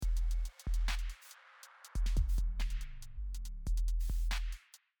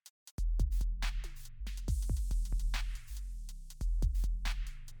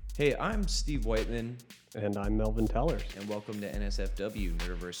Hey, I'm Steve Whiteman, And I'm Melvin Tellers. and welcome to NSFW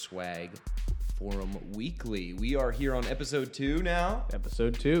Nerdiverse Swag Forum Weekly. We are here on episode 2 now,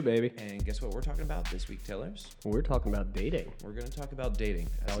 Episode 2, baby. and guess what we're talking about this week, Tellers? We're talking about dating. We're going to talk about dating.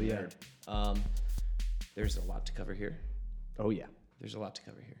 As Hell a yeah. nerd. There's a lot to cover here. Oh, yeah. There's a lot to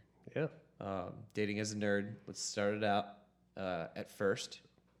cover here. Yeah. Dating as a nerd. Let's start it out at first.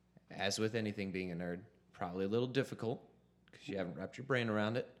 As with anything being a nerd, probably a little difficult because you haven't wrapped your brain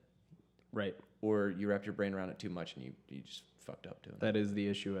around it, Right. or you wrapped your brain around it too much and you just fucked up doing it. That is the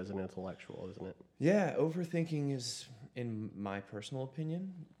issue as an intellectual, isn't it? Yeah, overthinking is, in my personal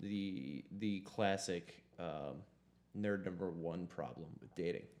opinion, the classic nerd number one problem with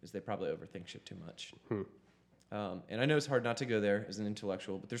dating is they probably overthink shit too much. And I know it's hard not to go there as an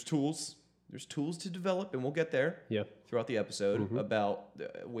intellectual, but there's tools. There's tools to develop, and we'll get there Yeah. throughout the episode about the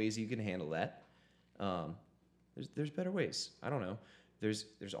ways you can handle that. There's better ways. I don't know. There's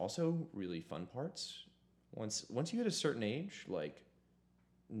also really fun parts. Once you hit a certain age, like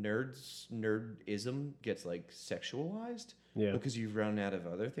nerdism gets like sexualized Yeah. because you've run out of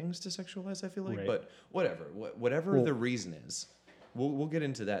other things to sexualize. I feel like, Right. but whatever Well- the reason is, we'll get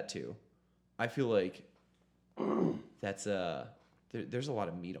into that too. I feel like that's there's a lot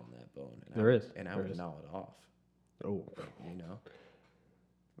of meat on that bone. And There is. and I There would is. gnaw it off. Oh, You know.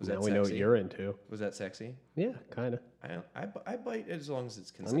 now we know what you're into. Was that sexy? Yeah, kind of. I bite as long as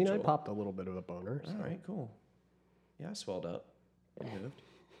it's I consensual. mean, I popped a little bit of a boner. So. All right, cool. Yeah, I swelled up. It moved.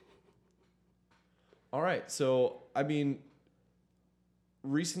 All right, so I mean,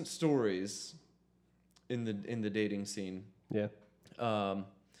 recent stories in the dating scene. Yeah.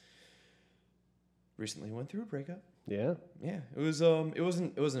 Recently went through a breakup. Yeah. Yeah, it wasn't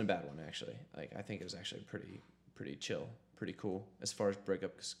a bad one actually. Like I think it was actually pretty chill, pretty cool as far as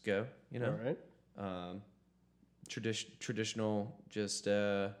breakups go. You know. All right. Traditional, just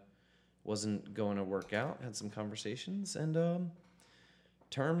wasn't going to work out. Had some conversations and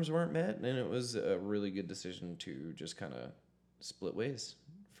terms weren't met, and it was a really good decision to just kind of split ways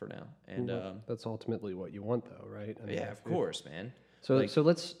for now. And Well, that's ultimately what you want, though, right? I mean, yeah, of course, man. So, like- so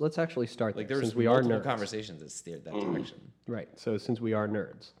let's actually start Like there, there was since we are multiple nerds. conversations that steered that direction. Right. So since we are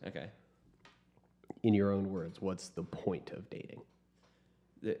nerds, Okay. in your own words, what's the point of dating?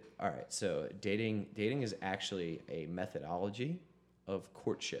 All right. So dating is actually a methodology of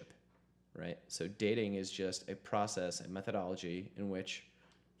courtship, right? So dating is just a process, a methodology in which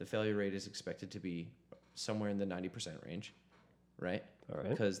the failure rate is expected to be somewhere in the 90% range, right? All right.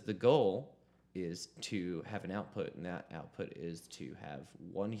 Because the goal is to have an output, and that output is to have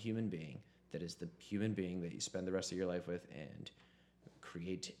one human being that is the human being that you spend the rest of your life with and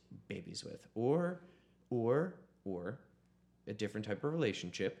create babies with, or a different type of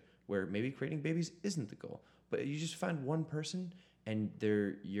relationship where maybe creating babies isn't the goal, but you just find one person and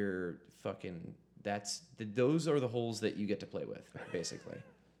those are the holes that you get to play with, basically.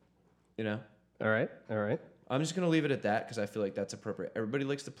 You know? All right. All right. I'm just gonna leave it at that because I feel like that's appropriate. Everybody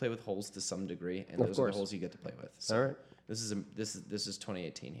likes to play with holes to some degree, and Of those are course. the holes you get to play with. So All right. this is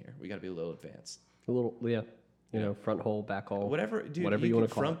 2018 here. We got to be a little advanced. A little, yeah. You know, front hole, back hole. Whatever, dude. Whatever you you can want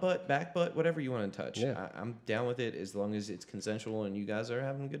to call front it. butt, back butt, whatever you want to touch. Yeah. I'm down with it as long as it's consensual and you guys are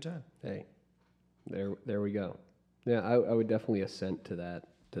having a good time. Hey, there we go. Yeah, I would definitely assent to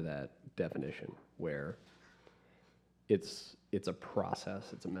that definition where it's a process,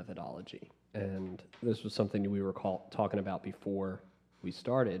 it's a methodology, and this was something we were talking about before we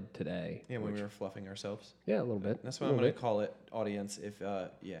started today. Yeah, when we were fluffing ourselves. Yeah, a little bit. That's what I'm gonna call it, audience. If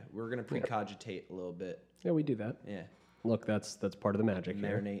we're gonna precogitate a little bit. Yeah, we do that. Yeah, Look, that's part of the magic here.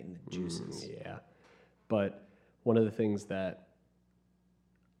 marinate in the juices. Yeah. But one of the things that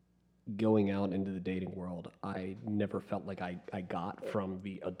going out into the dating world, I never felt like I got from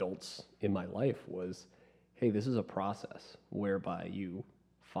the adults in my life was, hey, this is a process whereby you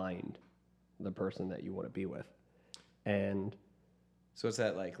find the person that you want to be with. And So it's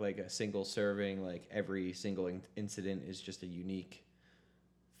that like a single serving, like every single incident is just a unique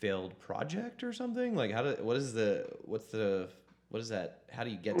failed project or something? Like how do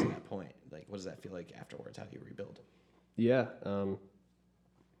you get to that point? Like what does that feel like afterwards? How do you rebuild? yeah,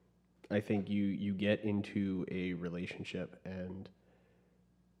 I think you get into a relationship and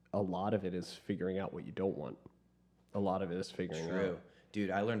a lot of it is figuring out what you don't want. A lot of it is figuring True. out. Dude,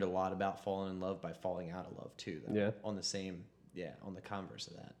 I learned a lot about falling in love by falling out of love too, though. Yeah. On the converse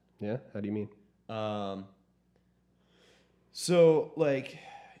of that. Yeah, how do you mean? So like,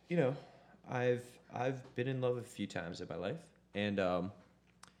 you know, I've been in love a few times in my life, and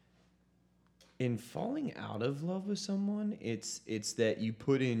in falling out of love with someone, it's that you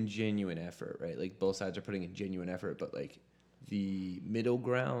put in genuine effort, right? Like both sides are putting in genuine effort, but like the middle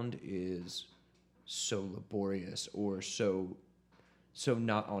ground is so laborious or so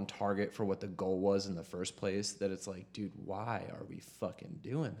not on target for what the goal was in the first place that it's like, dude, why are we fucking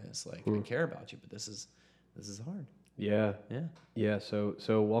doing this? Like, I care about you, but this is hard. Yeah. Yeah. Yeah.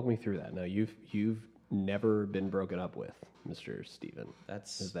 So walk me through that. Now, you've never been broken up with, Mr. Steven.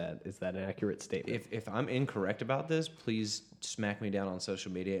 Is that an accurate statement? If I'm incorrect about this, please smack me down on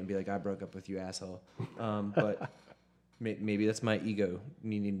social media and be like, I broke up with you, asshole. But maybe that's my ego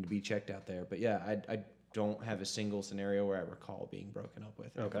needing to be checked out there. But yeah, I don't have a single scenario where I recall being broken up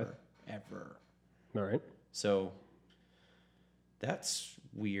with ever. All right. So that's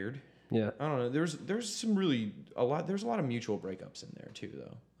weird. Yeah. I don't know. There's there's a lot of mutual breakups in there too,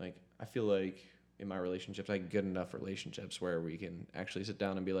 though. Like, I feel like in my relationships, I get good enough relationships where we can actually sit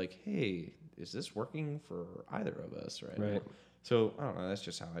down and be like, hey, is this working for either of us right now? So I don't know. That's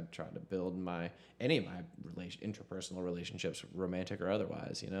just how I try to build any of my interpersonal relationships, romantic or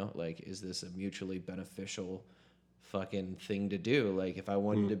otherwise. Like, is this a mutually beneficial fucking thing to do? Like, if I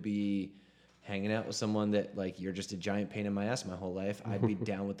wanted to be hanging out with someone that, like, you're just a giant pain in my ass my whole life, I'd be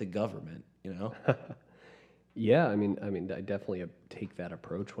down with the government. Yeah, I mean, I definitely take that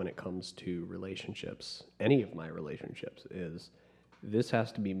approach when it comes to relationships. Any of my relationships is this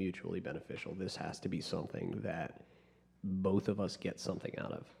has to be mutually beneficial. This has to be something that both of us get something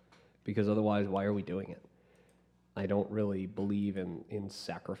out of, because otherwise, why are we doing it? I don't really believe in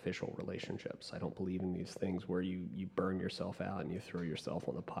sacrificial relationships. I don't believe in these things where you burn yourself out and you throw yourself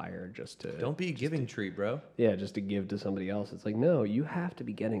on the pyre just to... Don't be a giving tree, bro. Yeah, just to give to somebody else. It's like, no, you have to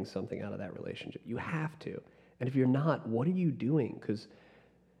be getting something out of that relationship. You have to. And if you're not, what are you doing? Because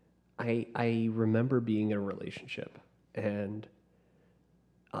I remember being in a relationship and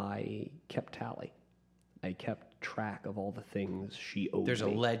I kept tally. I kept track of all the things she owed There's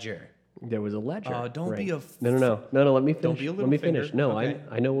me. a ledger. There was a ledger. Oh, don't be a... No, let me finish. Don't be a let me finger. finish. No, Okay.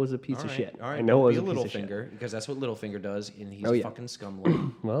 I know it was a piece All of right, shit. All right, I know it was be a a piece Littlefinger, of shit. because that's what Littlefinger does, and he's Oh, a yeah. fucking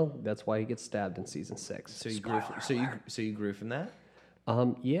scumlord. Well, that's why he gets stabbed in season 6. So you grew from that?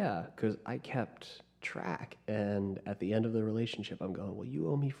 Yeah, because I kept track, and at the end of the relationship, I'm going, well,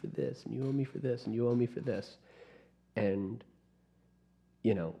 you owe me for this, and you owe me for this, and you owe me for this, and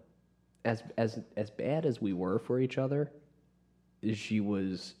as bad as we were for each other, she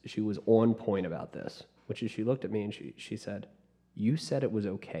was on point about this, which is she looked at me and she said, you said it was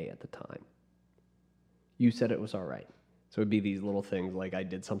okay at the time. You said it was all right. So it'd be these little things like I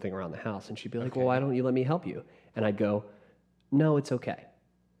did something around the house, and she'd be like, well, why don't you let me help you? And I'd go, no, it's okay.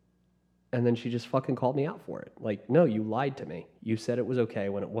 And then she just fucking called me out for it. Like, no, you lied to me. You said it was okay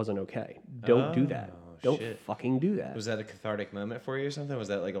when it wasn't okay. Don't do that. Don't fucking do that. Was that a cathartic moment for you or something? Was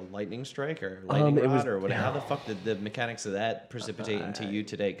that like a lightning strike or lightning rod or what? How the fuck did the mechanics of that precipitate into you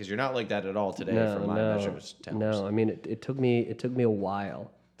today? Because you're not like that at all today from my measurements. No, I mean it took me a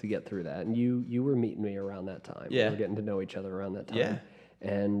while to get through that, and you were meeting me around that time. Yeah, we were getting to know each other around that time. Yeah,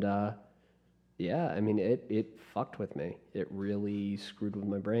 and yeah, I mean it fucked with me. It really screwed with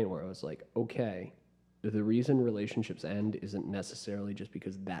my brain where I was like, okay, the reason relationships end isn't necessarily just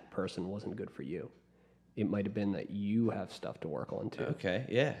because that person wasn't good for you. It might have been that you have stuff to work on too. Okay,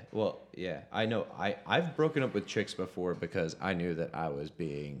 yeah. Well, yeah. I know. I've broken up with chicks before because I knew that I was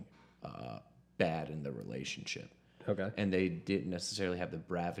being bad in the relationship. Okay. And they didn't necessarily have the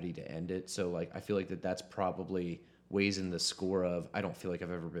bravity to end it. So, like, I feel like that's probably weighs in the score of I don't feel like I've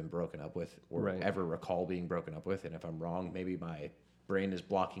ever been broken up with or ever recall being broken up with. And if I'm wrong, maybe my brain is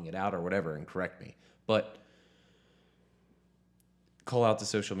blocking it out or whatever and correct me. But call out to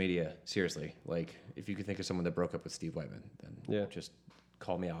social media, seriously. Like, if you could think of someone that broke up with Steve Whiteman, then just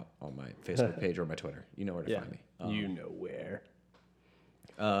call me out on my Facebook page or my Twitter. You know where to find me. You know where.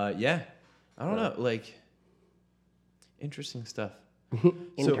 Yeah. I don't know. Like, interesting stuff.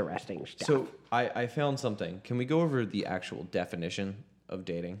 Interesting stuff. So I found something. Can we go over the actual definition of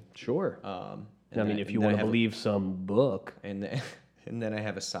dating? Sure. I mean, if you then want to believe some book. And then I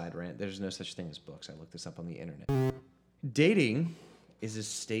have a side rant. There's no such thing as books. I looked this up on the internet. Dating is a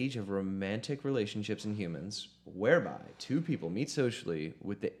stage of romantic relationships in humans whereby two people meet socially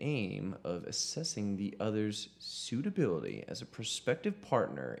with the aim of assessing the other's suitability as a prospective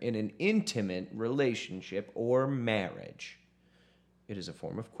partner in an intimate relationship or marriage. It is a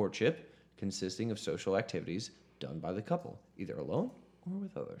form of courtship consisting of social activities done by the couple, either alone or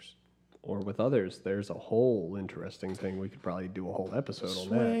with others. Or with others. There's a whole interesting thing. We could probably do a whole episode on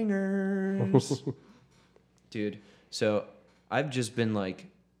that. Swingers. Dude, so I've just been like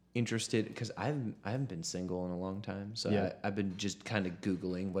interested because I haven't been single in a long time, so Yeah. I've been just kind of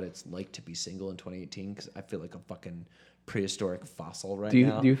Googling what it's like to be single in 2018 because I feel like a fucking prehistoric fossil right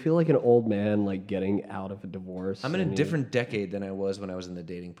now. Do you feel like an old man like getting out of a divorce? I'm in I a mean- different decade than I was when I was in the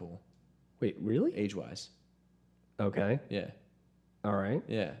dating pool, Wait, really? age-wise. Okay. Yeah, All right.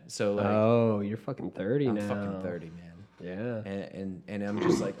 yeah. So like, Oh, you're fucking 30 I'm now. fucking 30, man. Yeah. And I'm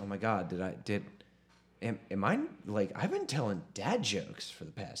just like, oh my god, am I like I've been telling dad jokes for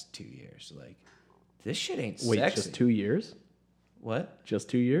the past 2 years. Like, this shit ain't Wait, sexy. just 2 years? What? Just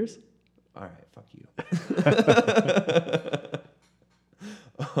 2 years? All right, fuck you.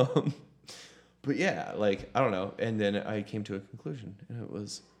 But yeah, like I don't know. And then I came to a conclusion, and it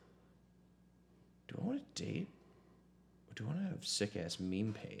was: do I want to date, or do I want to have a sick ass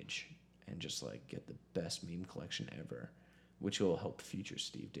meme page and just like get the best meme collection ever, which will help future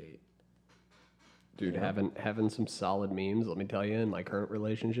Steve date? Dude, having some solid memes, let me tell you, in my current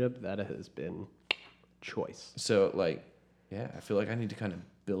relationship, that has been choice. So like, yeah, I feel like I need to kind of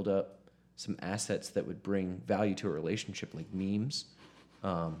build up some assets that would bring value to a relationship, like memes.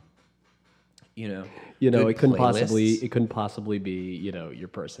 You know, good it couldn't playlists. possibly be, your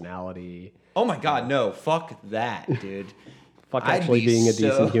personality. Oh my god, no! Fuck that, dude. Fuck I'd actually be being a so-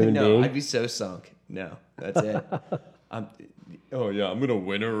 decent human no, being. I'd be so sunk. No, that's it. Oh yeah, I'm gonna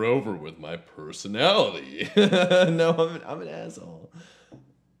win her over with my personality. No, I'm an asshole.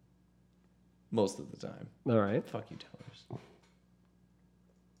 Most of the time. All right. Fuck you, tellers.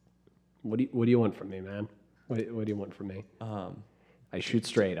 What do you want from me, man? What do you want from me? I shoot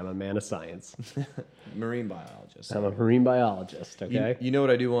straight. I'm a man of science. Marine biologist. I'm a marine biologist, okay? You know what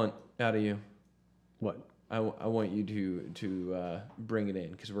I do want out of you? What? I want you to bring it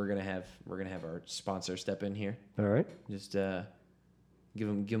in because we're gonna have our sponsor step in here. All right. Just give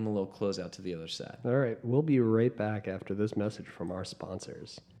him a little closeout to the other side. All right. We'll be right back after this message from our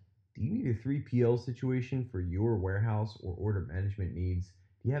sponsors. Do you need a 3PL situation for your warehouse or order management needs?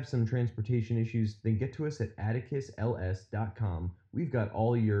 Do you have some transportation issues? Then get to us at atticusls.com. We've got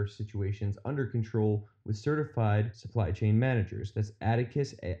all your situations under control with certified supply chain managers. That's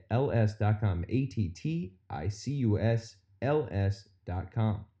atticusls.com.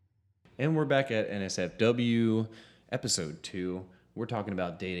 ATTICUSLS.com. And we're back at NSFW episode 2. We're talking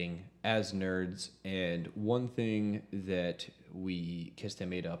about dating as nerds, and one thing that we kissed and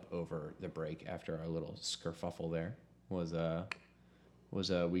made up over the break after our little skerfuffle there was I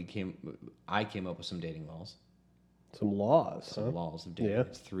came up with some dating laws. Some laws, Some huh? laws of dating. Yeah.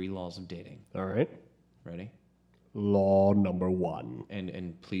 It's 3 laws of dating. All right. Ready? Law number 1.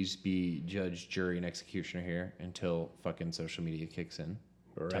 And please be judge, jury, and executioner here until fucking social media kicks in.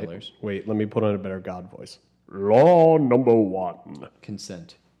 All right. Tellers. Wait, let me put on a better God voice. Law number 1.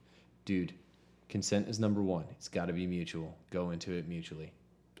 Consent. Dude, consent is number 1. It's got to be mutual. Go into it mutually.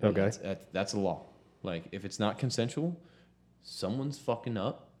 And Okay. That's a law. Like, if it's not consensual, someone's fucking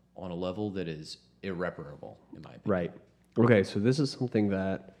up on a level that is irreparable, in my opinion. Right. Okay, so this is something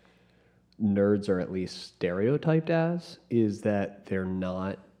that nerds are at least stereotyped as, is that they're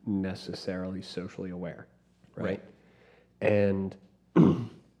not necessarily socially aware, right? And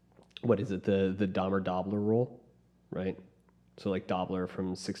what is it, the Dahmer-Dobler rule, right? So like Dobler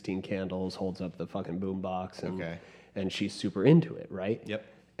from 16 Candles holds up the fucking boombox and she's super into it, right? Yep.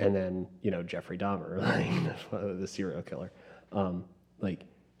 And then, Jeffrey Dahmer, like the serial killer, like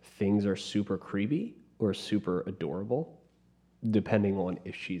things are super creepy or super adorable depending on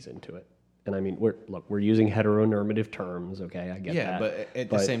if she's into it. And I mean, we're using heteronormative terms, okay? I get Yeah, that. but at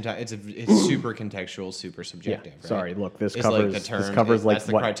the same time, it's super contextual, super subjective. Right? Sorry, look, this It's covers like the term. this covers like that's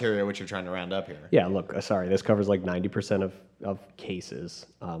the what? criteria which you're trying to round up here. Yeah, look, sorry, this covers like 90% of cases.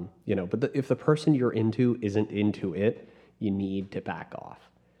 But if the person you're into isn't into it, you need to back off.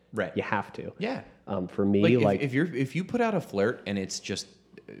 Right. You have to. Yeah. For me, Like, if you put out a flirt and it's just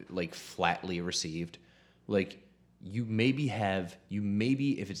like flatly received, like you maybe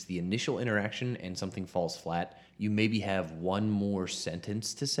if it's the initial interaction and something falls flat, you maybe have one more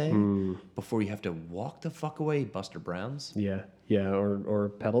sentence to say before you have to walk the fuck away, Buster Browns. yeah, or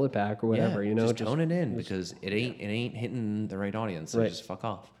pedal it back or whatever, just tone it in because it ain't hitting the right audience. So Right. just fuck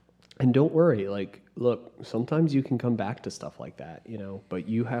off. And don't worry, like, look, sometimes you can come back to stuff like that, but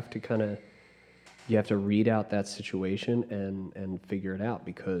you have to read out that situation and figure it out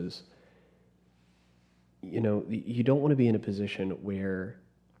because, you don't want to be in a position where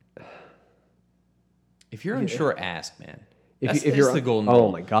If you're unsure, ask, man. If That's, you're that's the golden oh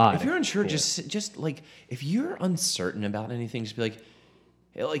rule. my God. If you're unsure, just like if you're uncertain about anything, just be like,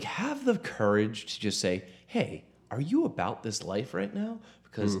 hey, like have the courage to just say, hey, are you about this life right now?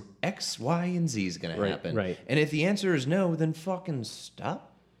 Because X, Y, and Z is gonna happen. right. And if the answer is no, then fucking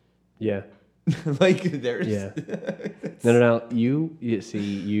stop. Yeah. Like there's Yeah. No. You see,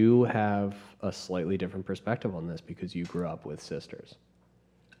 you have a slightly different perspective on this because you grew up with sisters,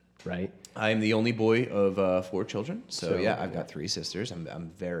 right? I'm the only boy of 4 children, so So, yeah, I've got 3 sisters.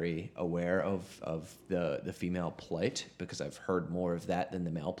 I'm very aware of the female plight because I've heard more of that than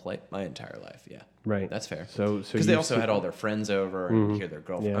the male plight my entire life. Yeah, Right. that's fair. So Because they you also see- had all their friends over and hear their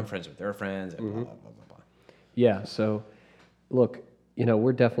girlfriend. Yeah. I'm friends with their friends and blah blah blah blah blah. Yeah. So, look,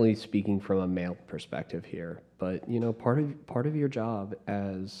 we're definitely speaking from a male perspective here, but part of your job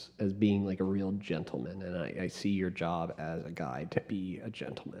as being like a real gentleman, and I see your job as a guy to be a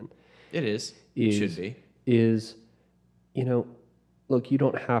gentleman. It is. It should be. Is, look, you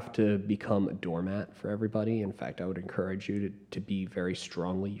don't have to become a doormat for everybody. In fact, I would encourage you to be very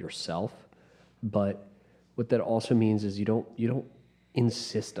strongly yourself. But what that also means is you don't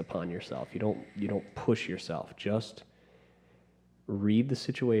insist upon yourself. You don't push yourself. Just read the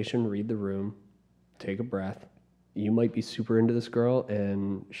situation, read the room, take a breath. You might be super into this girl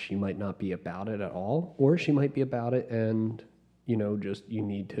and she might not be about it at all, or she might be about it and just you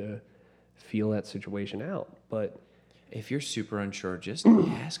need to feel that situation out. But If you're super unsure, just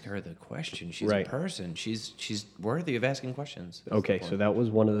ask her the question. She's Right. a person. She's worthy of asking questions. That's okay, the so point. that was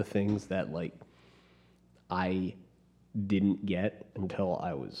one of the things that like I didn't get until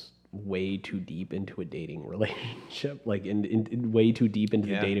I was way too deep into a dating relationship, like in way too deep into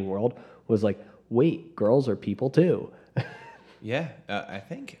Yeah. the dating world, was like, wait, girls are people too. Yeah, I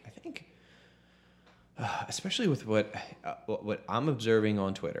think, especially with what I'm observing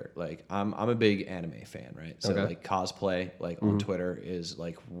on Twitter. Like, I'm a big anime fan, right? So Okay. like cosplay, like on Twitter, is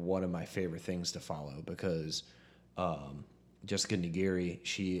like one of my favorite things to follow because Jessica Nigiri,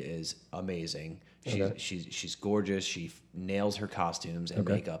 she is amazing. She's gorgeous. She nails her costumes and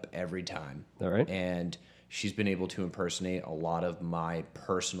makeup every time. All right. And she's been able to impersonate a lot of my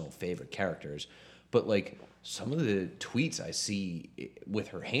personal favorite characters. But like some of the tweets I see with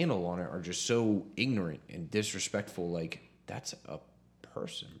her handle on it are just so ignorant and disrespectful. Like, that's a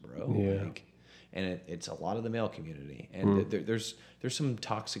person, bro. Yeah. Like, and it's a lot of the male community. And there's some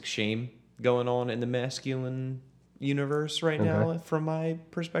toxic shame going on in the masculine universe right now, from my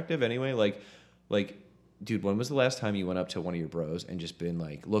perspective anyway. Like, dude, when was the last time you went up to one of your bros and just been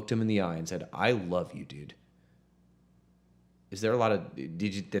like, looked him in the eye and said, I love you, dude? Is there a lot of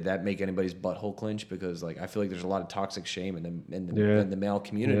did that make anybody's butthole clench? Because like I feel like there's a lot of toxic shame in the male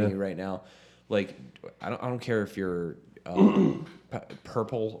community right now. Like I don't care if you're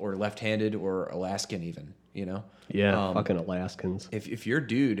purple or left-handed or Alaskan even, Yeah, fucking Alaskans. If you're a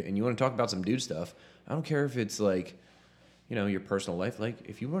dude and you want to talk about some dude stuff, I don't care if it's like, your personal life. Like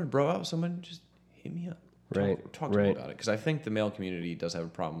if you want to bro out with someone, just hit me up. Talk to me about it, because I think the male community does have a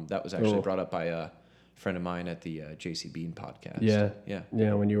problem. That was actually brought up by a friend of mine at the JC Bean podcast.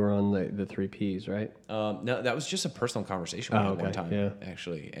 Yeah. When you were on the 3 Ps, right? No, that was just a personal conversation we had one time,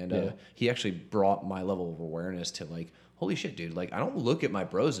 actually. And he actually brought my level of awareness to like, holy shit, dude. Like, I don't look at my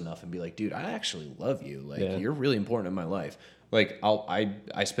bros enough and be like, dude, I actually love you. Like, you're really important in my life. Like,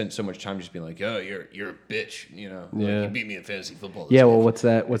 I spent so much time just being like, oh, you're a bitch, Like, you beat me in fantasy football. Yeah, well, what's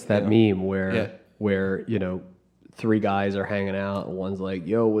that meme where 3 guys are hanging out and one's like,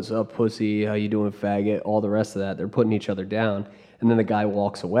 yo, what's up, pussy? How you doing, faggot? All the rest of that. They're putting each other down. And then the guy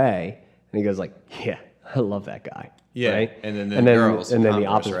walks away and he goes like, yeah, I love that guy. Yeah. Right? And then the girls, and then the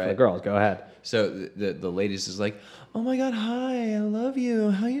converse, opposite for the right? girls. Go ahead. So the ladies is like, oh my God, hi, I love you.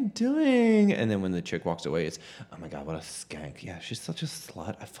 How you doing? And then when the chick walks away, it's, oh my God, what a skank. Yeah, she's such a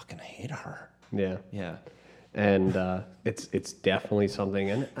slut. I fucking hate her. Yeah. Yeah. And it's definitely something.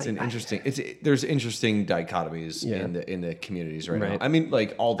 And there's interesting dichotomies in the communities right now. I mean,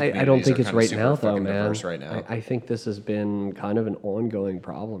 like all the I don't think communities it's are right kinda now, super though, fucking man. diverse right now. I think this has been kind of an ongoing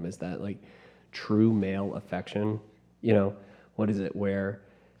problem, is that like true male affection, what is it, where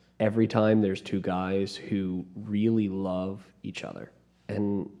every time there's 2 guys who really love each other,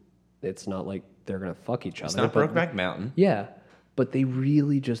 and it's not like they're going to fuck each other. It's not but- Brokeback Mountain. Yeah, but they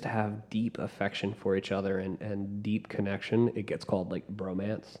really just have deep affection for each other and deep connection. It gets called like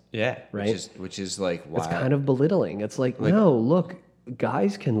bromance. Yeah. Right? Which is like, wow. It's kind of belittling. It's like, no, look,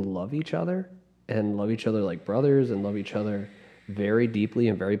 guys can love each other and love each other like brothers and love each other very deeply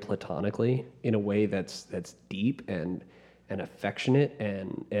and very platonically in a way that's deep and affectionate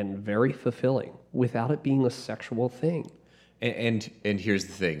and very fulfilling without it being a sexual thing. And here's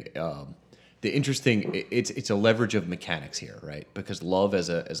the thing. The interesting, it's a leverage of mechanics here, right? Because love as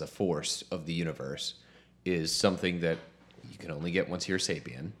a force of the universe is something that you can only get once you're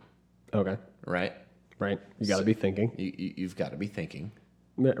sapien, Okay. right? Right. You got to be thinking. You've got to be thinking.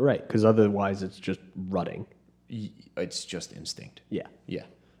 Right. Because otherwise it's just rutting. It's just instinct. Yeah. Yeah.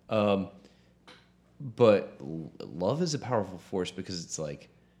 But love is a powerful force because it's like,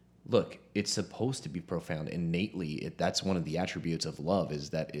 look, it's supposed to be profound innately. That's one of the attributes of love is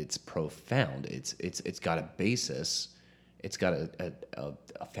that it's profound. It's got a basis. It's got a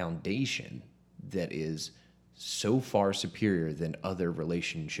foundation that is so far superior than other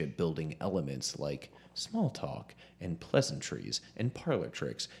relationship building elements like small talk and pleasantries and parlor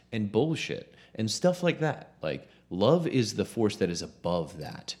tricks and bullshit and stuff like that. Like love is the force that is above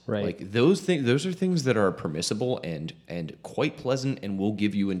that. Right. Like those are things that are permissible and quite pleasant and will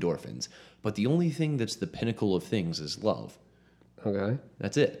give you endorphins. But the only thing that's the pinnacle of things is love. Okay.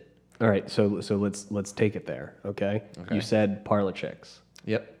 That's it. All right. So let's take it there. Okay. You said parlor tricks.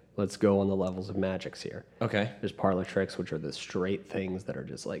 Yep. Let's go on the levels of magics here. Okay. There's parlor tricks, which are the straight things that are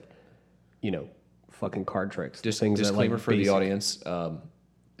just like, fucking card tricks. Just things disclaimer that, for the audience.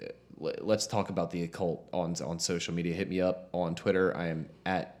 Let's talk about the occult on social media. Hit me up on Twitter. I am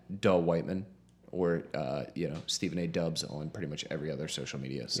at Duh Whiteman, or Stephen A. Dubs on pretty much every other social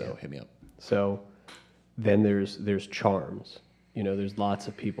media. So hit me up. So then there's charms. There's lots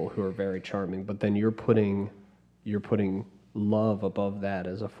of people who are very charming, but then you're putting love above that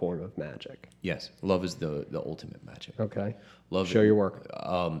as a form of magic. Yes, love is the ultimate magic. Okay. Love. Show your work.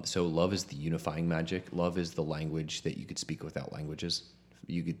 So love is the unifying magic. Love is the language that you could speak without languages.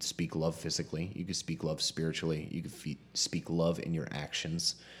 You could speak love physically. You could speak love spiritually. You could speak love in your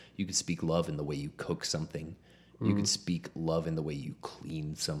actions. You could speak love in the way you cook something. You could speak love in the way you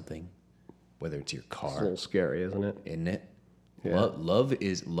clean something, whether it's your car. It's a little scary, isn't it? Isn't it? Yeah. Love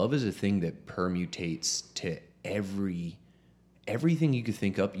is a thing that permutates to everything you could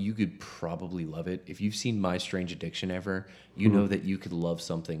think up. You could probably love it. If you've seen My Strange Addiction ever, you know that you could love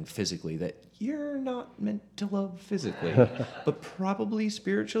something physically that you're not meant to love physically, but probably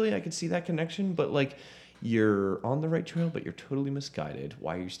spiritually. I could see that connection, but like you're on the right trail, but you're totally misguided.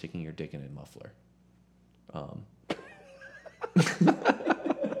 Why are you sticking your dick in a muffler?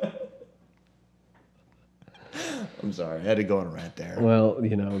 I'm sorry, I had to go on a rant there. Well,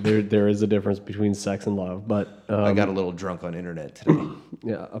 there is a difference between sex and love, but I got a little drunk on internet today.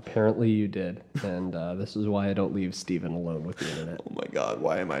 yeah, apparently you did, and this is why I don't leave Steven alone with the internet. Oh my God,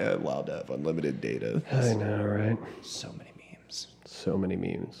 why am I allowed to have unlimited data? I know, right? So many memes. So many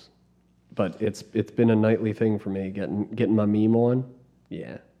memes, but it's been a nightly thing for me getting my meme on.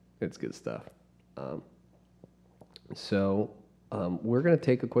 Yeah, it's good stuff. So we're gonna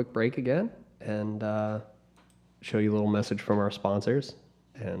take a quick break again and show you a little message from our sponsors,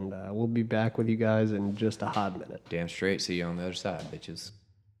 and we'll be back with you guys in just a hot minute. Damn straight. See you on the other side, bitches.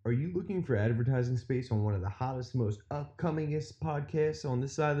 Are you looking for advertising space on one of the hottest, most upcomingest podcasts on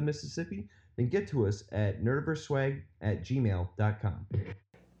this side of the Mississippi? Then get to us at nerdiverseswag@gmail.com.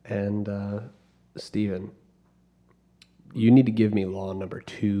 And Steven, you need to give me law number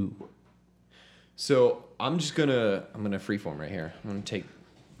 2. So I'm gonna freeform right here. I'm gonna take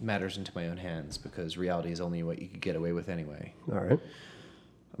matters into my own hands because reality is only what you could get away with anyway. All right.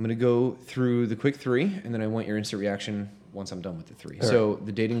 I'm going to go through the quick 3, and then I want your instant reaction once I'm done with the 3. So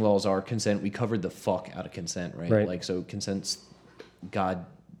the dating laws are consent. We covered the fuck out of consent, right? Right. Like, so consent's God's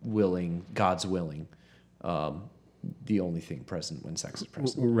willing. The only thing present when sex is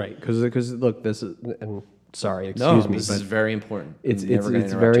present. Right, because look, this is, and sorry, excuse me, this but is very important. it's I'm never gonna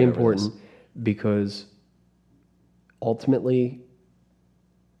it's interrupt very you over important this. because ultimately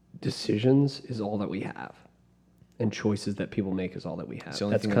decisions is all that we have, and choices that people make is all that we have. It's the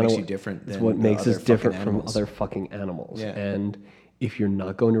only That's thing that kind makes of you different That's than what the makes other us different fucking from animals. other fucking animals. Yeah. And if you're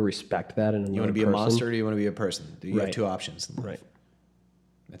not going to respect that in another You want to be person, a monster or do you want to be a person? You have Right. 2 options in life. Right.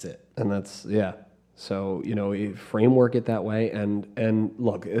 That's it. And that's, yeah. So, you framework it that way. And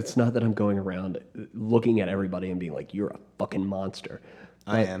look, it's not that I'm going around looking at everybody and being like, you're a fucking monster.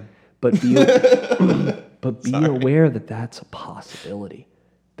 I am. But be, but be aware that that's a possibility.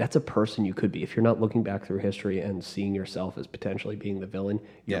 That's a person you could be. If you're not looking back through history and seeing yourself as potentially being the villain,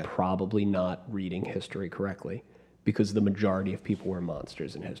 you're Yeah. probably not reading history correctly, because the majority of people were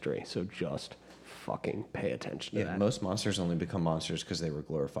monsters in history. So just fucking pay attention to Yeah, that. most monsters only become monsters because they were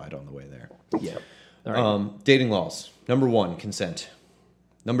glorified on the way there. Yeah. All right. Dating laws. Number 1, consent.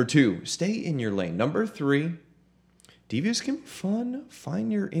 Number 2, stay in your lane. Number 3, devious can be fun.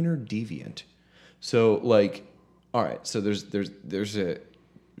 Find your inner deviant. So, like, all right. So there's a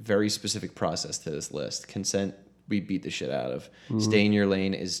very specific process to this list. Consent, we beat the shit out of. Stay in your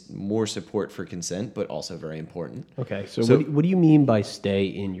lane is more support for consent, but also very important. Okay. So what do you mean by stay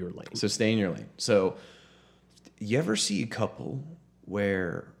in your lane? So stay in your lane. So you ever see a couple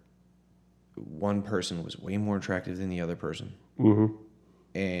where one person was way more attractive than the other person,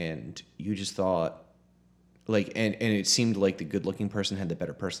 and you just thought, like, and it seemed like the good looking person had the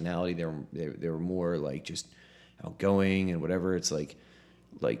better personality. They were more like just outgoing and whatever. It's like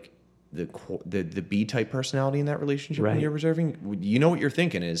the B type personality in that relationship when Right. you're reserving, you know what you're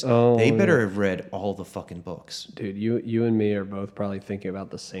thinking is Oh, they better have read all the fucking books. Dude, you and me are both probably thinking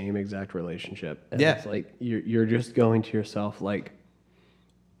about the same exact relationship. And Yeah. it's like you're just going to yourself like,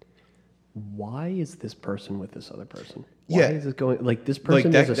 why is this person with this other person? Why Yeah. is it going like this Like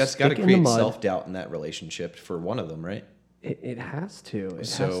person is a that's got to stick in the create mud? self-doubt in that relationship for one of them, right? It has to. It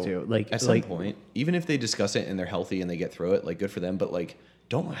So has to. Like at some point, even if they discuss it and they're healthy and they get through it, like good for them. But like,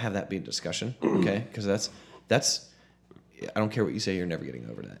 don't have that be a discussion, okay? Because that's I don't care what you say, you're never getting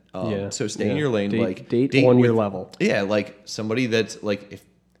over that. Yeah, So stay in yeah. your lane. Date- like date on your with- level. Yeah, like somebody that's like if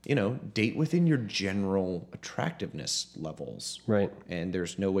date within your general attractiveness levels. Right. And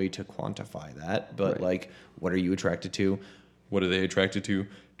there's no way to quantify that. But Right. like, what are you attracted to? What are they attracted to?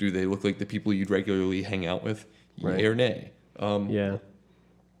 Do they look like the people you'd regularly hang out with? Right. Yay or nay? Yeah.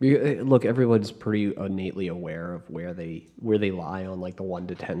 Look, everyone's pretty innately aware of where they lie on like the 1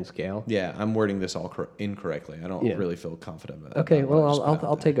 to 10 scale. Yeah, I'm wording this all incorrectly. I don't Yeah. really feel confident about Okay, about what I well, just put out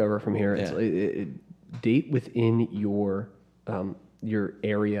I'll there. take over from here. Yeah. Date within your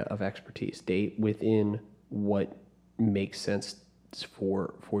area of expertise. Date within what makes sense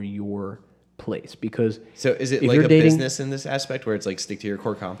for your place. Because So is it if like you're a dating- business in this aspect where it's like stick to your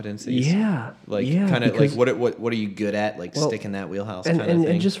core competencies? yeah, Like yeah, kind of like because- what are you good at? Like Well, stick in that wheelhouse and- kind of and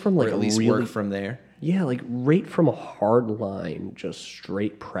thing. just from, or like, at a least really- work from there. Yeah, like right from a hard line, just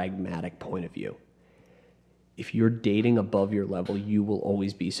straight pragmatic point of view. If you're dating above your level, you will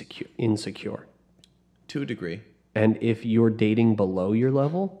always be insecure. To a degree. And if you're dating below your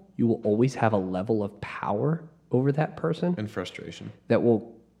level, you will always have a level of power over that person And frustration. that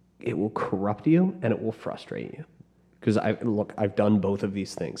will corrupt you and it will frustrate you. Because I've done both of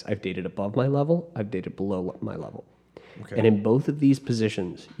these things. I've dated above my level, I've dated below my level. Okay. And in both of these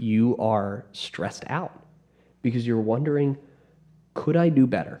positions, you are stressed out because you're wondering, could I do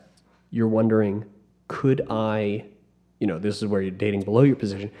better? You're wondering, could I, this is where you're dating below your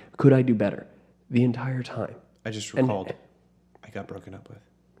position, could I do better the entire time? I just and- recalled I got broken up with.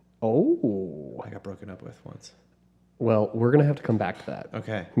 Oh, I got broken up with once. well, we're going to have to come back to that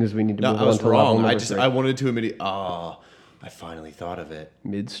Okay. because we need to No, move I on was to level wrong. number 3. I wanted to immediately. I finally thought of it.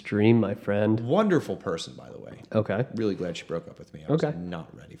 Midstream, my friend. Wonderful person, by the way. Okay. Really glad she broke up with me. I was Okay.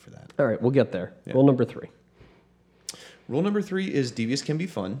 not ready for that. All right, we'll get there. Yeah. Rule number 3. Rule number 3 is devious can be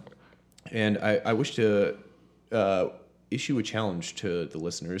fun. And I wish to issue a challenge to the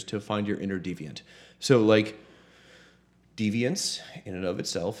listeners to find your inner deviant. So, like, deviance in and of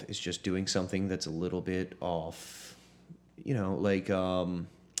itself is just doing something that's a little bit off, like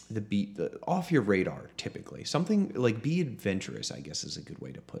off your radar, typically. Something like be adventurous, I guess is a good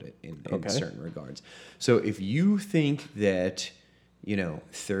way to put it in Okay. certain regards. So, if you think that,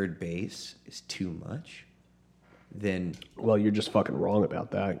 third base is too much, then Well, you're just fucking wrong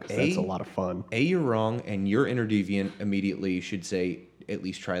about that because that's a lot of fun. you're wrong, and your inner deviant immediately should say, at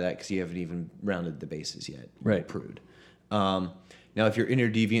least try that because you haven't even rounded the bases yet. you Right. Prude. Now, if your inner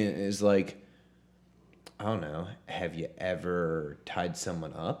deviant is like, I don't know, have you ever tied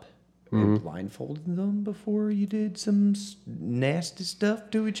someone up and blindfolded them before you did some nasty stuff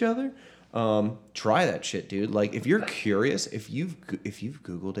to each other? Try that shit, dude. Like, if you're curious, if you've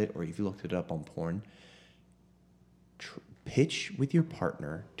Googled it or if you looked it up on porn, pitch with your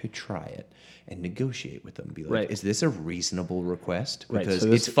partner to try it and negotiate with them. Be like, Right. is this a reasonable request? Right, Because so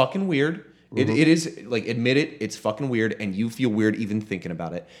this- it's fucking weird. It is, like, admit it, it's fucking weird, and you feel weird even thinking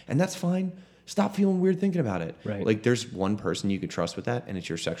about it. And that's fine. Stop feeling weird thinking about it. Right. Like, there's one person you could trust with that, and it's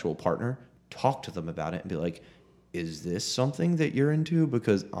your sexual partner. Talk to them about it and be like, is this something that you're into?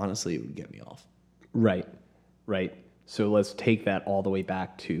 Because honestly, it would get me off. Right. Right. So let's take that all the way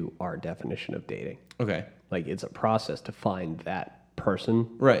back to our definition of dating. Okay. Like it's a process to find that person.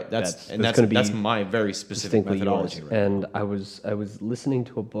 Right. That's gonna be that's my very specific distinctly methodology. yours. Right. And I was listening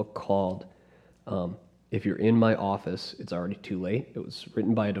to a book called "If You're in My Office, It's Already Too Late." It was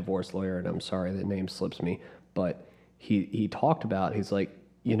written by a divorce lawyer, and I'm sorry the name slips me, but he talked about, he's like,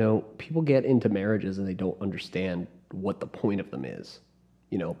 people get into marriages and they don't understand what the point of them is,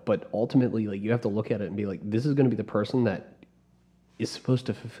 but ultimately, like, you have to look at it and be like, this is going to be the person that is supposed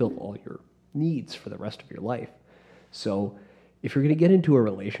to fulfill all your needs for the rest of your life. So if you're going to get into a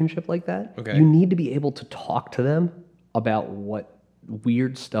relationship like that, Okay. you need to be able to talk to them about what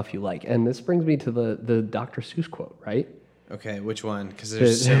weird stuff you like. And this brings me to the Dr. Seuss quote, right? Okay, which one? Because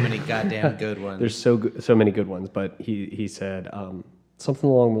there's so many goddamn good ones. There's so many good ones, but he said something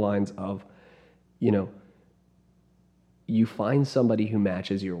along the lines of, you find somebody who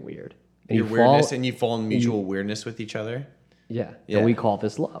matches your weird, And your you fall- weirdness, and you fall in mutual weirdness with each other, Yeah. Yeah. And we call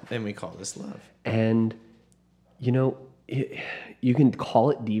this love. and we call this love. And, you know, you can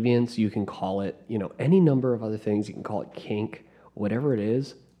call it deviance, you can call it, any number of other things. You can call it kink, whatever it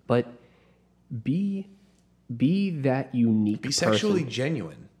is. But be that unique Be sexually person.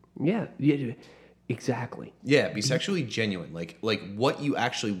 genuine. Yeah, exactly. Yeah, be sexually genuine. Like what you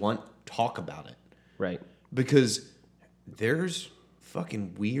actually want, talk about it. Right. Because there's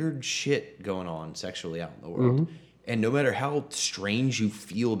fucking weird shit going on sexually out in the world. And no matter how strange you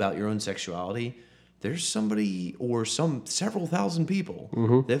feel about your own sexuality, there's somebody or several thousand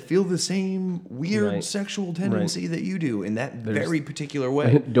people that feel the same weird Right. sexual tendency that you do in that very particular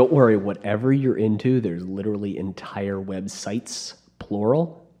way. Don't worry, whatever you're into, there's literally entire websites,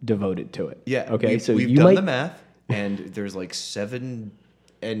 plural, devoted to it. Yeah. Okay. We've, So we've you done might the math, and there's like 7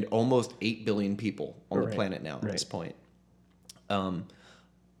 and almost 8 billion people on the Right, planet now at right. this point.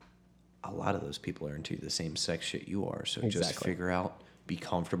 A lot of those people are into the same sex shit you are. So just Exactly. figure out, be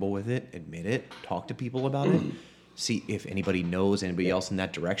comfortable with it, admit it, talk to people about it. See if anybody knows anybody else in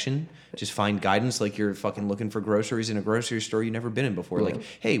that direction. Just find guidance like you're fucking looking for groceries in a grocery store you've never been in before. Like,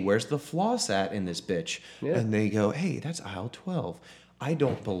 hey, where's the floss at in this bitch? Yeah. And they go, hey, that's aisle 12. I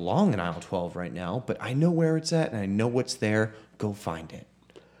don't belong in aisle 12 right now, but I know where it's at and I know what's there. Go find it.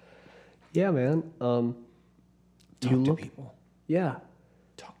 Yeah, man. Talk You to look- people. Yeah.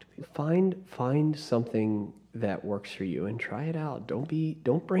 Talk to people. Find something that works for you and try it out.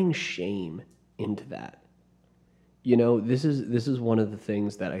 Don't bring shame into that. This is one of the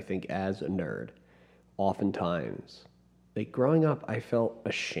things that I think as a nerd, oftentimes, like growing up, I felt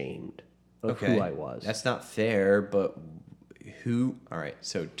ashamed of who I was. That's not fair, but who? All right,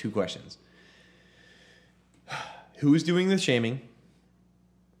 so 2 questions. Who's doing the shaming?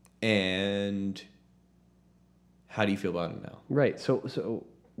 And how do you feel about it now? Right. So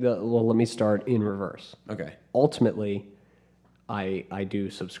let me start in reverse. Okay. Ultimately, I do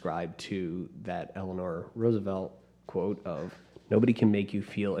subscribe to that Eleanor Roosevelt quote of nobody can make you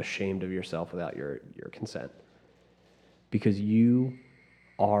feel ashamed of yourself without your consent. Because you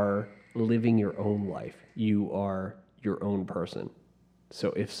are living your own life. You are your own person.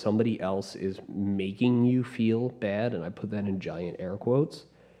 So if somebody else is making you feel bad, and I put that in giant air quotes,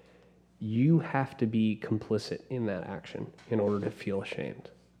 you have to be complicit in that action in order to feel ashamed.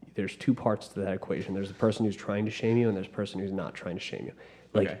 There's 2 parts to that equation. There's the person who's trying to shame you, and there's the person who's not trying to shame you.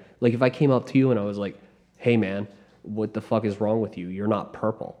 Like if I came up to you and I was like, hey man, what the fuck is wrong with you? You're not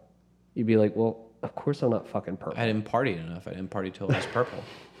purple. You'd be like, well, of course I'm not fucking purple. I didn't party enough. I didn't party till I was purple.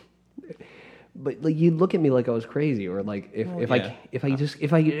 But like you'd look at me like I was crazy, or like if yeah. I just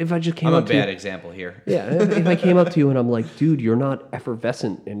came I'm a up to you. bad example here. Yeah, if I came up to you and I'm like, dude, you're not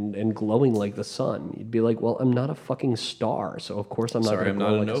effervescent and glowing like the sun, you'd be like, well, I'm not a fucking star, so of course I'm not Sorry, going I'm to not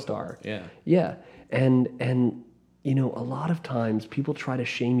glow an like a opal. star. Yeah. Yeah, and a lot of times people try to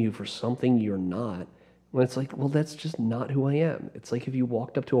shame you for something you're not, when it's like, well, that's just not who I am. It's like if you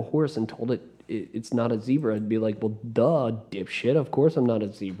walked up to a horse and told it it's not a zebra, I'd be like, well, duh, dipshit, of course I'm not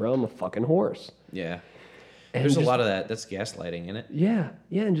a zebra, I'm a fucking horse. Yeah. And There's a just- lot of that. That's gaslighting, isn't it? Yeah,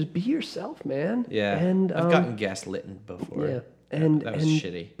 and just be yourself, man. Yeah. And I've gotten gaslit before. yeah. And that was and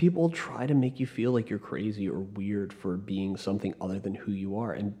shitty. people try to make you feel like you're crazy or weird for being something other than who you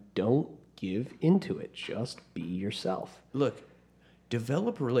are, and don't give into it. Just be yourself. Look,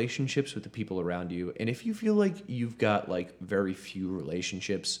 develop relationships with the people around you, and if you feel like you've got like very few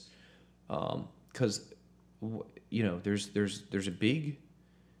relationships, because there's a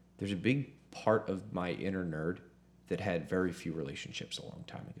big part of my inner nerd that had very few relationships a long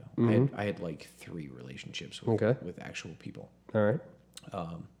time ago. I had like 3 relationships with, Okay. with actual people. All right.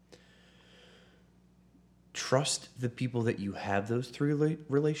 Trust the people that you have those 3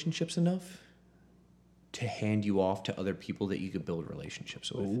 relationships enough to hand you off to other people that you could build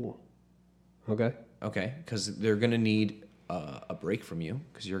relationships with. Ooh. Okay. Okay, because they're gonna need a break from you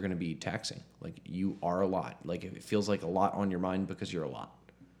because you're gonna be taxing. Like you are a lot. Like it feels like a lot on your mind because you're a lot.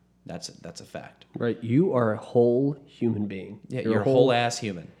 That's a fact. Right. You are a whole human being. Yeah, you're a whole ass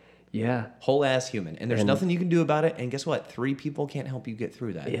human. Yeah. Whole ass human, and there's nothing you can do about it. And guess what? 3 people can't help you get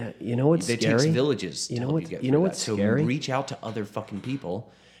through that. Yeah. You know what's It takes scary? villages to You know help you what's- get you through know that. what's So scary? reach out to other fucking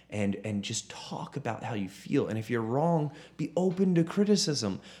people and just talk about how you feel. And if you're wrong, be open to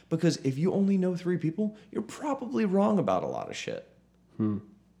criticism. Because if you only know 3 people, you're probably wrong about a lot of shit. You're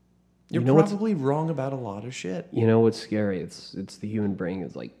You know what's- probably wrong about a lot of shit. You know what's scary? It's the human brain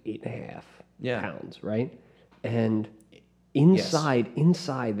is like 8.5 Yeah. pounds, right? And inside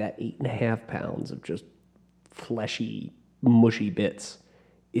that 8.5 pounds of just fleshy, mushy bits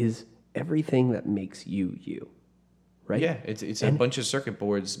is everything that makes you, right? Yeah, it's a And- bunch of circuit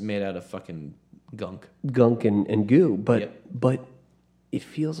boards made out of fucking gunk. Gunk and goo, but Yep. but it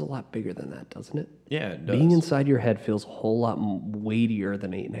feels a lot bigger than that, doesn't it? Yeah, it Being does. inside your head feels a whole lot weightier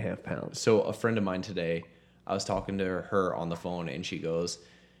than 8.5 pounds. So a friend of mine today, I was talking to her on the phone, and she goes,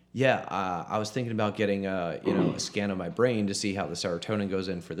 "Yeah, I was thinking about getting a scan of my brain to see how the serotonin goes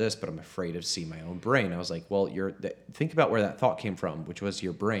in for this, but I'm afraid to see my own brain." I was like, "Well, think about where that thought came from, which was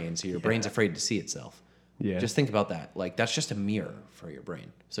your brain. So your brain's afraid to see itself. Yeah. Just think about that. Like that's just a mirror for your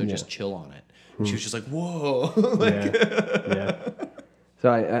brain. So just chill on it." And she was just like, "Whoa." Like, Yeah. So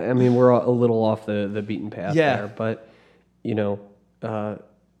I mean, we're a little off the beaten path Yeah. there, but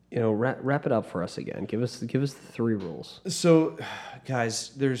wrap it up for us again. Give us the 3 rules. So, guys,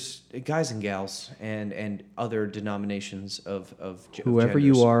 there's guys and gals and other denominations of Whoever genders.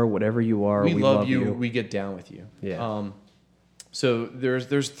 you are, whatever you are, we we love you. We get down with you. Yeah. So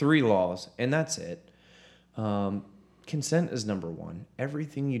there's 3 laws, and that's it. Consent is number 1.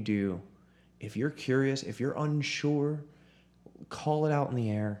 Everything you do, if you're curious, if you're unsure, call it out in the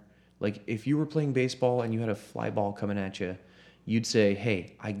air. Like if you were playing baseball and you had a fly ball coming at you, you'd say,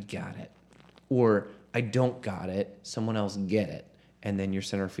 "Hey, I got it," or "I don't got it. Someone else get it," and then your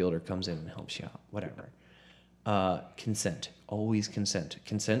center fielder comes in and helps you out. Whatever. Consent. Always consent.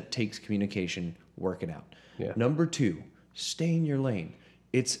 Consent takes communication. Work it out. Yeah. Number 2, stay in your lane.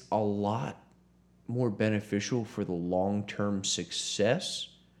 It's a lot more beneficial for the long-term success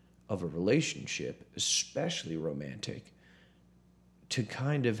of a relationship, especially romantic, to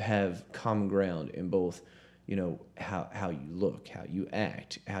kind of have common ground in both, how you look, how you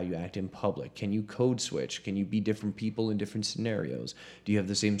act in public. Can you code switch? Can you be different people in different scenarios? Do you have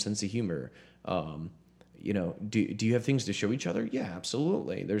the same sense of humor? Do you have things to show each other? Yeah,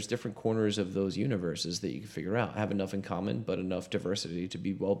 absolutely. There's different corners of those universes that you can figure out. Have enough in common, but enough diversity to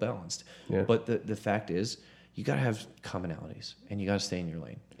be well balanced. Yeah. But the fact is, you got to have commonalities, and you got to stay in your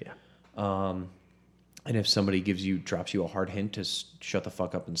lane. Yeah. And if somebody drops you a hard hint to shut the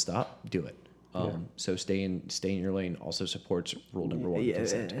fuck up and stop, do it. So stay in your lane also supports rule number 1. Yeah,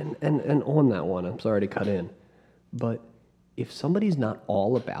 Consent. and on that one, I'm sorry to cut in, but if somebody's not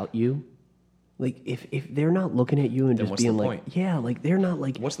all about you, like if they're not looking at you and just what's the being like, point? yeah, like they're not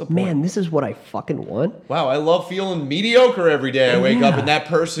like, What's the man, point? this is what I fucking want. Wow, I love feeling mediocre every day. I wake up Yeah. and that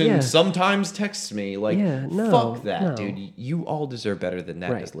person Yeah. sometimes texts me. Like, Yeah, no, fuck that, no. dude. You all deserve better than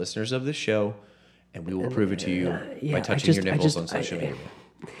that Right. as listeners of the show, and we will prove it to you yeah, by I touching your just- I nipples just- on social I- media.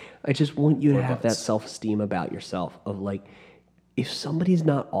 I just want you to Or have that butts. self-esteem about yourself of like, if somebody's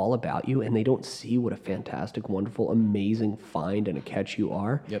not all about you and they don't see what a fantastic, wonderful, amazing find and a catch you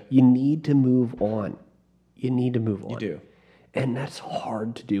are, Yep. you need to move on. You need to move on. You do. And that's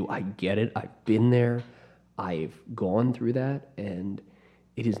hard to do. I get it. I've been there. I've gone through that, and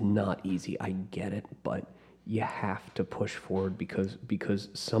it is not easy. I get it, but you have to push forward because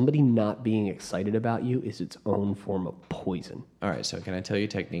somebody not being excited about you is its own form of poison. All right, so can I tell you a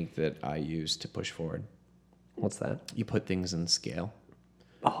technique that I use to push forward? What's that? You put things in scale.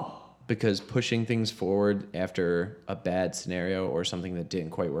 Oh, Because pushing things forward after a bad scenario or something that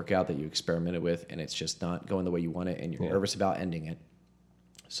didn't quite work out that you experimented with and it's just not going the way you want it and you're nervous about ending it.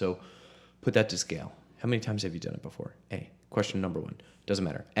 So put that to scale. How many times have you done it before? A. Question number 1. Doesn't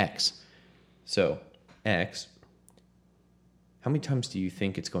matter. X. So, X. How many times do you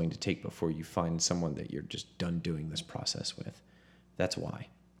think it's going to take before you find someone that you're just done doing this process with? That's Y.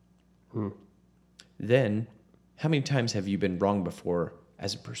 Then, how many times have you been wrong before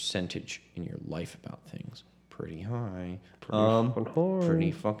as a percentage in your life about things? Pretty high.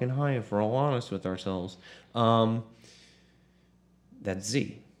 Pretty fucking high if we're all honest with ourselves. That's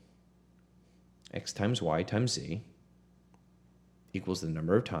Z. X times Y times Z equals the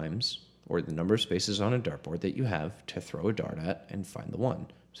number of times or the number of spaces on a dartboard that you have to throw a dart at and find the one.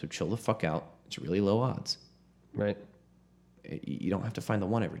 So chill the fuck out. It's really low odds. right. You don't have to find the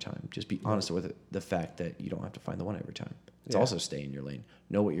one every time. Just be honest with the fact that you don't have to find the one every time. It's also stay in your lane.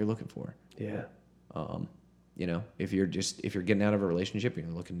 Know what you're looking for. Yeah. If you're getting out of a relationship and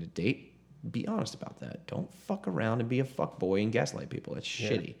you're looking to date, be honest about that. Don't fuck around and be a fuck boy and gaslight people. That's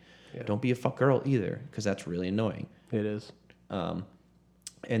shitty. Yeah. Don't be a fuck girl either, because that's really annoying. It is.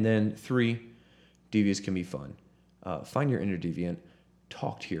 And then 3, deviants can be fun. Find your inner deviant.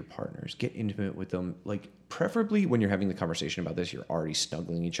 Talk to your partners. Get intimate with them. Like, preferably when you're having the conversation about this, you're already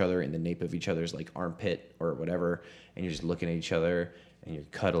snuggling each other in the nape of each other's like armpit or whatever, and you're just looking at each other and you're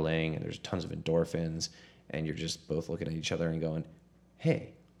cuddling and there's tons of endorphins and you're just both looking at each other and going,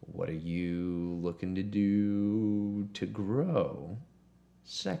 hey, what are you looking to do to grow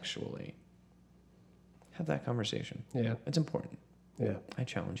sexually? Have that conversation. Yeah. It's important. Yeah. I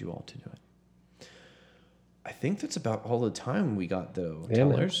challenge you all to do it. I I think that's about all the time we got, though, Yeah, man.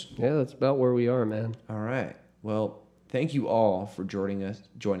 tellers. Yeah, that's about where we are, man. All right. Well, thank you all for joining us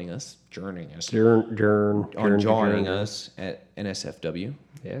joining us at NSFW,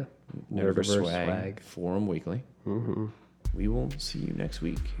 Yeah. Nerdiverse Nerdiverse Swag Forum Weekly. Mm-hmm. We will see you next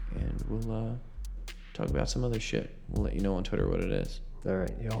week, and we'll talk about some other shit. We'll let you know on Twitter what it is. All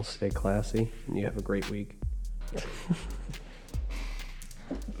right. Y'all stay classy, and you have a great week.